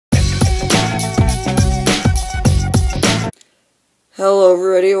Hello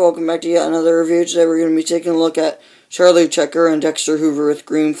everybody, welcome back to yet another review. Today we're going to be taking a look at Charlie Checker and Dexter Hoover with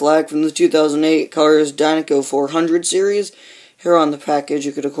green flag from the 2008 Cars Dinoco 400 series. Here on the package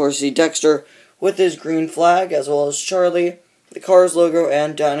you could of course see Dexter with his green flag, as well as Charlie, the Cars logo,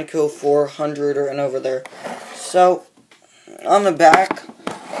 and Dinoco 400 are in over there. So, on the back,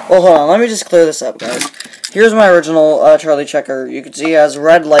 well hold on, let me just clear this up guys. Here's my original Charlie Checker. You can see he has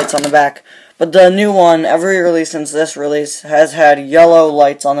red lights on the back. But the new one, every release since this release, has had yellow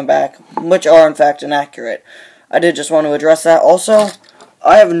lights on the back, which are in fact inaccurate. I did just want to address that. Also,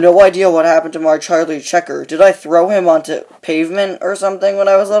 I have no idea what happened to my Charlie Checker. Did I throw him onto pavement or something when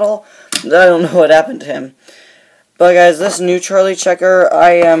I was little? I don't know what happened to him. But guys, this new Charlie Checker,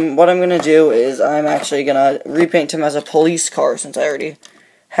 what I'm going to do is I'm actually going to repaint him as a police car, since I already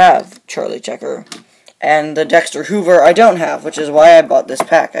have Charlie Checker. And the Dexter Hoover I don't have, which is why I bought this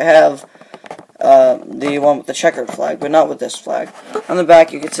pack. I have the one with the checkered flag, but not with this flag. On the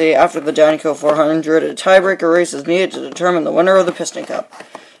back, you can see, after the Dinoco 400, a tiebreaker race is needed to determine the winner of the Piston Cup.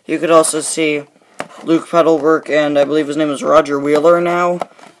 You could also see Luke Peddlework, and I believe his name is Roger Wheeler now,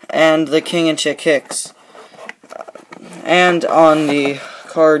 and the King and Chick Hicks. And on the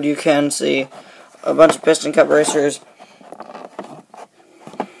card, you can see a bunch of Piston Cup racers.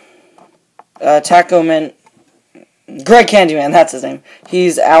 Taco Mint, Greg Candyman, that's his name.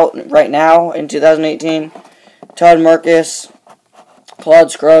 He's out right now in 2018. Todd Marcus,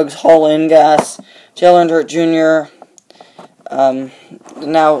 Claude Scruggs, Hall Ingas, Taylor Hurt Jr.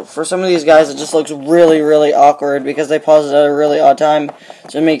 Now, for some of these guys, it just looks really, really awkward because they paused at a really odd time.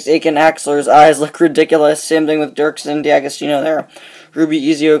 So it makes Aiken Axler's eyes look ridiculous. Same thing with Dirksen, D'Agostino there. Ruby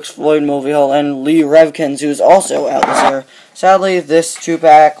Easy Oaks, Floyd Mulvihill, and Lee Revkins, who's also out this year. Sadly, this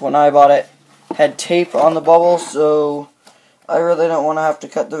 2-pack, when I bought it, had tape on the bubble, so I really don't want to have to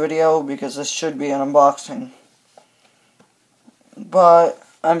cut the video because this should be an unboxing. But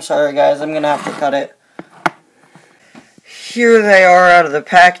I'm sorry guys, I'm going to have to cut it. Here they are out of the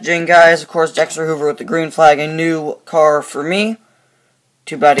packaging, guys. Of course, Dexter Hoover with the green flag, a new car for me.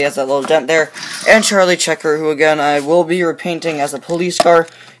 Too bad he has that little dent there. And Charlie Checker, who again I will be repainting as a police car.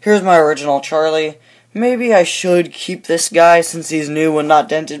 Here's my original Charlie. Maybe I should keep this guy since he's new and not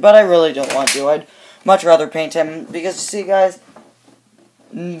dented, but I really don't want to. I'd much rather paint him because, you see, guys,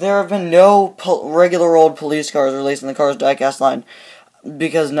 there have been no regular old police cars released in the Cars diecast line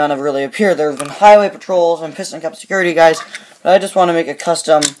because none have really appeared. There have been highway patrols and Piston Cup security guys, but I just want to make a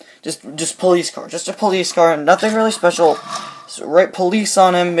custom, just police car, just a police car, nothing really special. So write police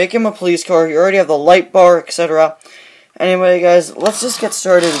on him, make him a police car. You already have the light bar, etc. Anyway, guys, let's just get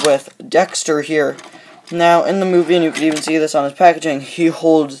started with Dexter here. Now, in the movie, and you can even see this on his packaging, he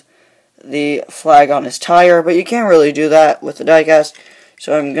holds the flag on his tire, but you can't really do that with the diecast,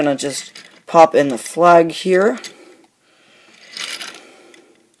 so I'm going to just pop in the flag here.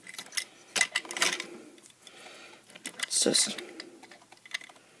 Let's just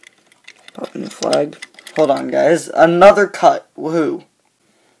pop in the flag. Hold on, guys. Another cut. Woohoo.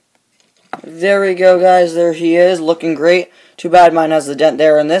 There we go, guys. There he is, looking great. Too bad mine has the dent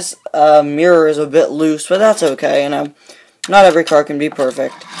there, and this mirror is a bit loose, but that's okay, you know. Not every car can be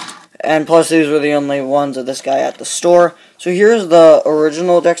perfect. And plus, these were the only ones of this guy at the store. So here's the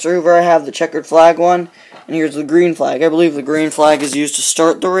original Dexter Hoover. I have the checkered flag one, and here's the green flag. I believe the green flag is used to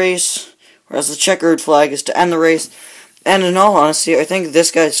start the race, whereas the checkered flag is to end the race. And in all honesty, I think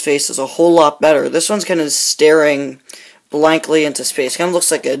this guy's face is a whole lot better. This one's kind of staring blankly into space. Kind of looks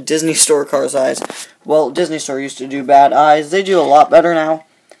like a Disney Store car's eyes. Well, Disney Store used to do bad eyes. They do a lot better now.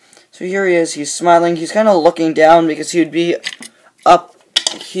 So here he is. He's smiling. He's kind of looking down because he would be up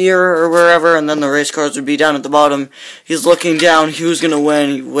here or wherever, and then the race cars would be down at the bottom. He's looking down. Who's going to win?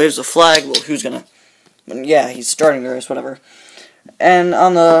 He waves a flag. Well, who's going to... Yeah, he's starting the race, whatever. And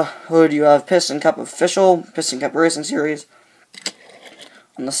on the hood, you have Piston Cup Official, Piston Cup Racing Series.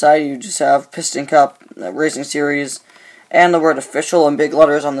 On the side, you just have Piston Cup Racing Series, and the word official in big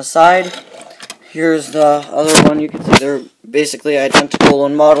letters on the side. Here's the other one. You can see they're basically identical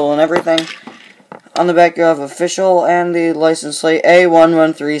in model and everything. On the back you have official and the license plate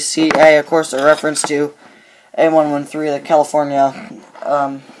A113CA, of course a reference to A113, the California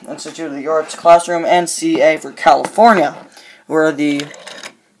Institute of the Arts classroom, and CA for California, where the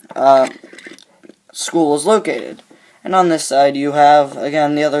school is located. And on this side you have,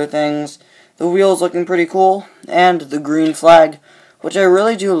 again, the other things. The wheels looking pretty cool, and the green flag, which I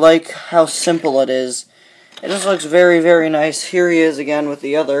really do like how simple it is. It just looks very, very nice. Here he is again with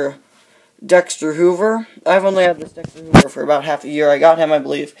the other Dexter Hoover. I've only had this Dexter Hoover for about half a year. I got him, I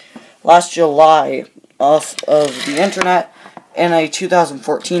believe, last July off of the internet in a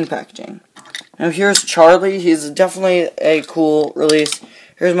 2014 packaging. Now here's Charlie. He's definitely a cool release.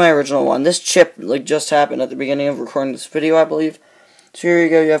 Here's my original one. This chip just happened at the beginning of recording this video, I believe. So here you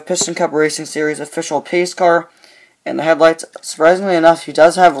go. You have Piston Cup Racing Series official pace car. And the headlights, surprisingly enough, he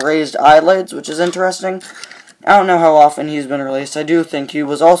does have raised eyelids, which is interesting. I don't know how often he's been released. I do think he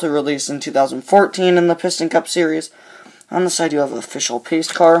was also released in 2014 in the Piston Cup Series. On the side, you have official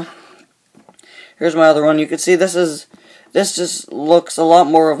pace car. Here's my other one. You can see this just looks a lot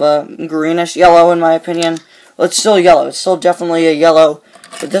more of a greenish yellow, in my opinion. Well, it's still yellow. It's still definitely a yellow.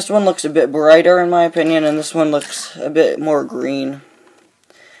 But this one looks a bit brighter, in my opinion, and this one looks a bit more green.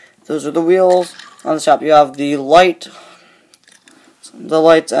 Those are the wheels. On the top, you have the lights,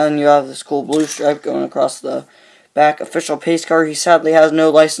 and you have this cool blue stripe going across the back. Official pace car. He sadly has no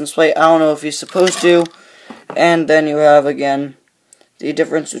license plate. I don't know if he's supposed to. And then you have, again, the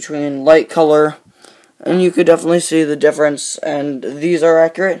difference between light color, and you could definitely see the difference, and these are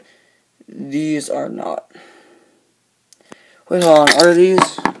accurate. These are not. Wait, hold on. Are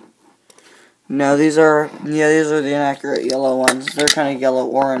these? No, these are the inaccurate yellow ones. They're kind of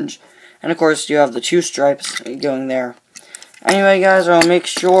yellow-orange. And, of course, you have the two stripes going there. Anyway, guys, I'll make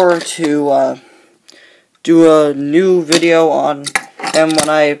sure to do a new video on him when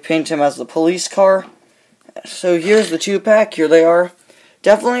I paint him as the police car. So here's the 2-pack. Here they are.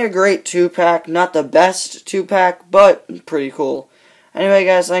 Definitely a great 2-pack. Not the best 2-pack, but pretty cool. Anyway,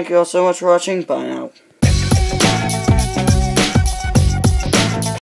 guys, thank you all so much for watching. Bye now.